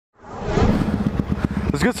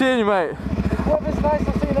It's good seeing you, mate. Well, it's nice.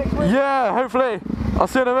 I'll see you next week. Yeah, hopefully. I'll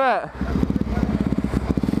see you in a bit.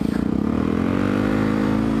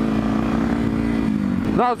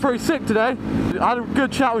 That was pretty sick today. I had a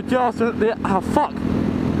good chat with Josh. Oh, fuck.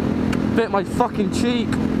 Bit my fucking cheek.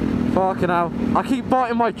 Fucking hell. I keep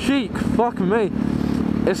biting my cheek. Fucking me.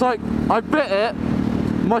 It's like, I bit it,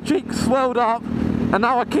 my cheek swelled up, and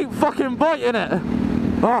now I keep fucking biting it.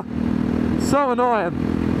 Oh, so annoying.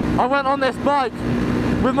 I went on this bike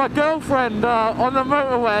with my girlfriend on the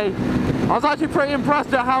motorway. I was actually pretty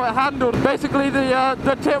impressed at how it handled. Basically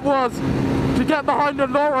the tip was to get behind a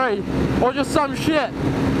lorry or just some shit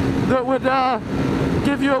that would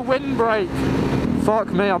give you a windbreak.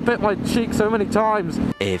 Fuck me, I bit my cheek so many times.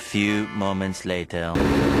 A few moments later.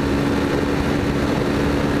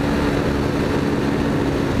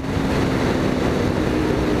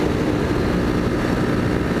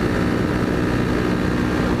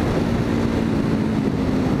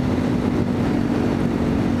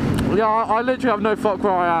 Yeah, I literally have no fuck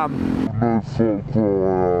where I am. No fuck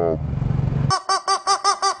where I am.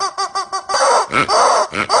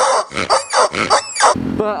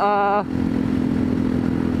 But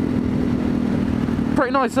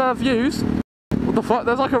pretty nice views. What the fuck?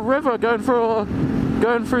 There's like a river going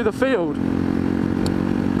through the field.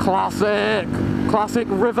 Classic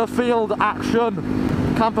river field action.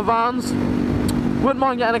 Camper vans. Wouldn't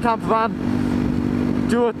mind getting a camper van.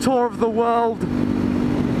 Do a tour of the world.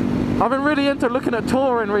 I've been really into looking at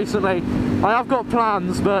touring recently. I have got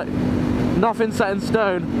plans, but nothing set in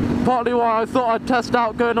stone. Partly why I thought I'd test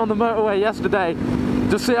out going on the motorway yesterday,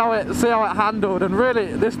 to see how it handled. And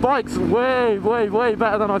really, this bike's way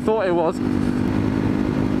better than I thought it was.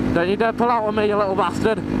 Don't you dare pull out on me, you little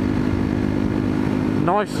bastard.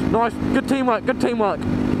 Nice, good teamwork. I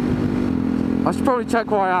should probably check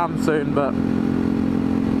where I am soon, but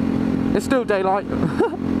it's still daylight.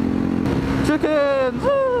 Chickens!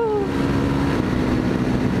 Woo!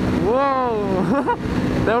 Whoa!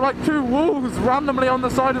 There were like two wolves randomly on the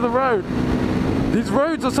side of the road. These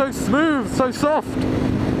roads are so smooth, so soft.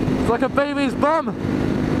 It's like a baby's bum.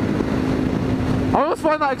 I always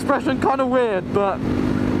find that expression kind of weird, but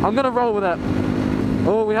I'm gonna roll with it.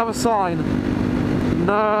 Oh, we have a sign.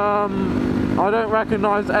 I don't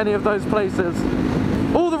recognise any of those places.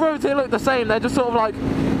 All the roads here look the same. They're just sort of like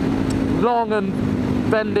long and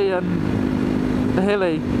bendy and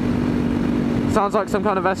hilly. Sounds like some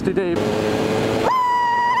kind of STD.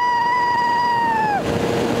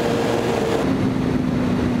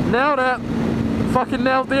 Nailed it! Fucking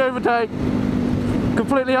nailed the overtake.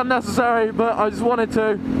 Completely unnecessary, but I just wanted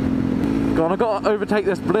to. Go on, I gotta overtake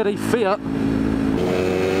this bloody Fiat.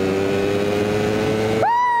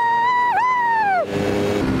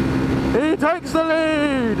 He takes the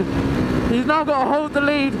lead! He's now got to hold the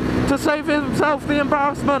lead to save himself the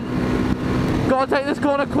embarrassment. Gotta take this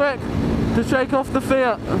corner quick to shake off the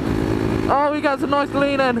Fiat. Oh, he gets a nice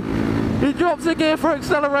lean in. He drops a gear for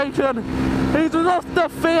acceleration. He's lost the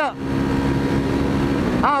Fiat.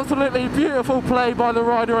 Absolutely beautiful play by the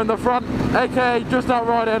rider in the front, aka just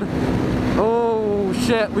outriding. Oh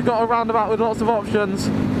shit, we got a roundabout with lots of options.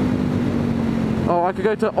 Oh, I could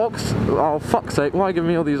go to oh fuck's sake, why give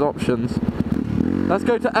me all these options? Let's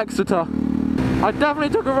go to Exeter. I definitely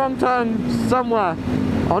took a wrong turn somewhere.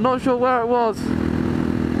 I'm not sure where it was.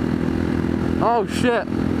 Oh shit.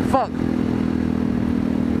 Fuck.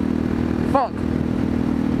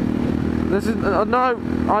 This is, no,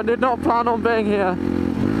 I did not plan on being here.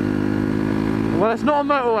 Well, it's not a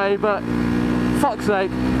motorway, but fuck's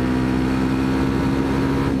sake.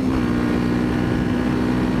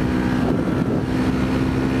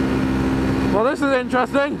 Well, this is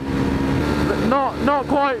interesting. Not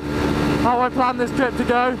quite how I planned this trip to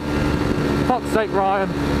go. Fuck's sake, Ryan.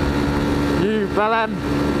 You bellend.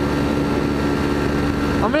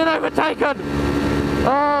 I'm being overtaken!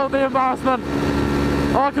 Oh, the embarrassment.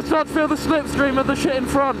 Oh, I can start to feel the slipstream of the shit in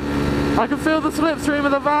front. I can feel the slipstream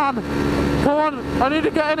of the van. Come on, I need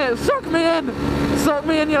to get in it. Suck me in! Suck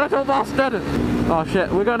me in, you little bastard! Oh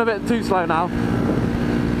shit, we're going a bit too slow now.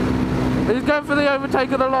 He's going for the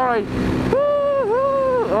overtake of the lorry.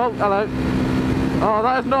 Woo-hoo! Oh, hello. Oh,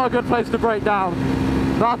 that is not a good place to break down.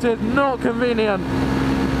 That is not convenient.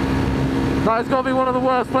 That has got to be one of the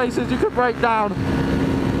worst places you could break down.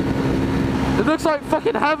 It looks like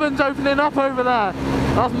fucking heaven's opening up over there.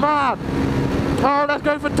 That's mad. Oh, let's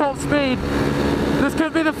go for top speed. This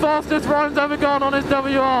could be the fastest Ryan's ever gone on his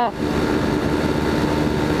WR.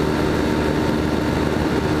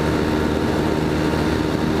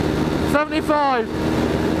 $75.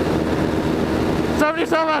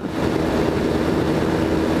 $77.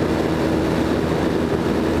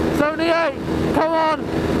 $78. Come on.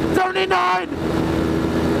 79!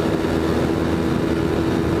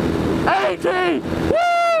 80!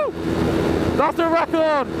 Woo! That's a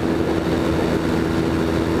record!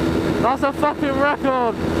 That's a fucking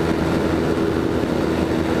record!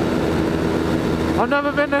 I've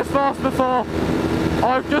never been this fast before.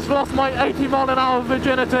 I've just lost my 80-mile-an-hour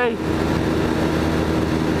virginity.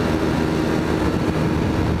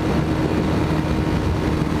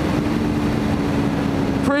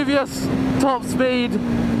 Previous top speed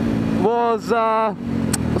was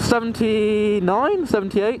 79,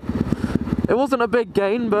 78. It wasn't a big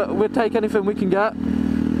gain, but we'll take anything we can get.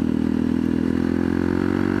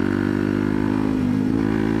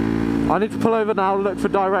 I need to pull over now and look for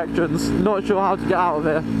directions. Not sure how to get out of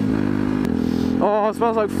here. Oh, it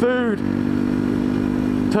smells like food.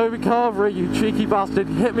 Toby Carvery, you cheeky bastard,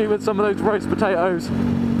 hit me with some of those roast potatoes.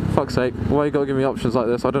 Fuck's sake, why you gotta give me options like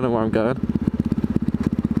this? I don't know where I'm going.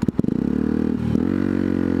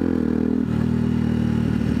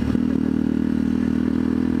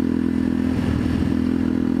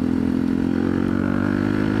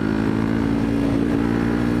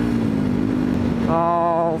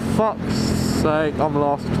 Oh, fuck's sake, I'm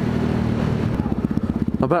lost.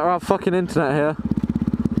 I better have fucking internet here.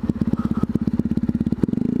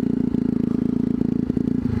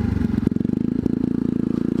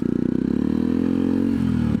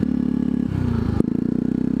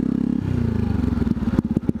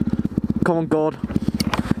 Come on, God.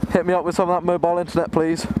 Hit me up with some of that mobile internet,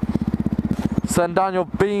 please. Send down your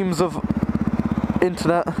beams of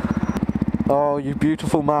internet. Oh, you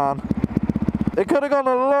beautiful man. It could have gone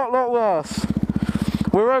a lot worse.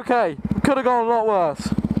 We're okay. It could have gone a lot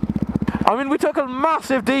worse. I mean, we took a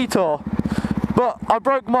massive detour, but I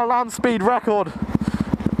broke my land speed record.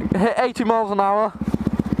 Hit 80 miles an hour.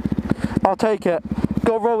 I'll take it.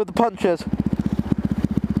 Gotta roll with the punches.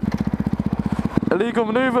 Illegal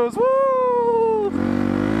maneuvers. Woo!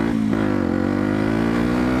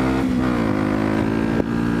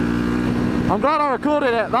 I'm glad I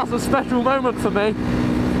recorded it. That's a special moment for me.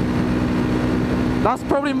 That's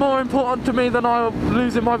probably more important to me than I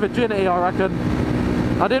losing my virginity, I reckon.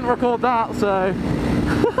 I didn't record that, so...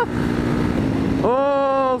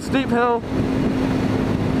 Oh, steep hill.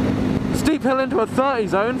 Steep hill into a 30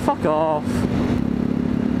 zone, fuck off.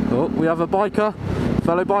 Oh, we have a biker.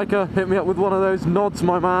 Fellow biker, hit me up with one of those nods,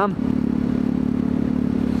 my man.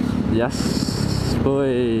 Yes,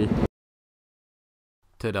 boy.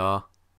 Ta-da.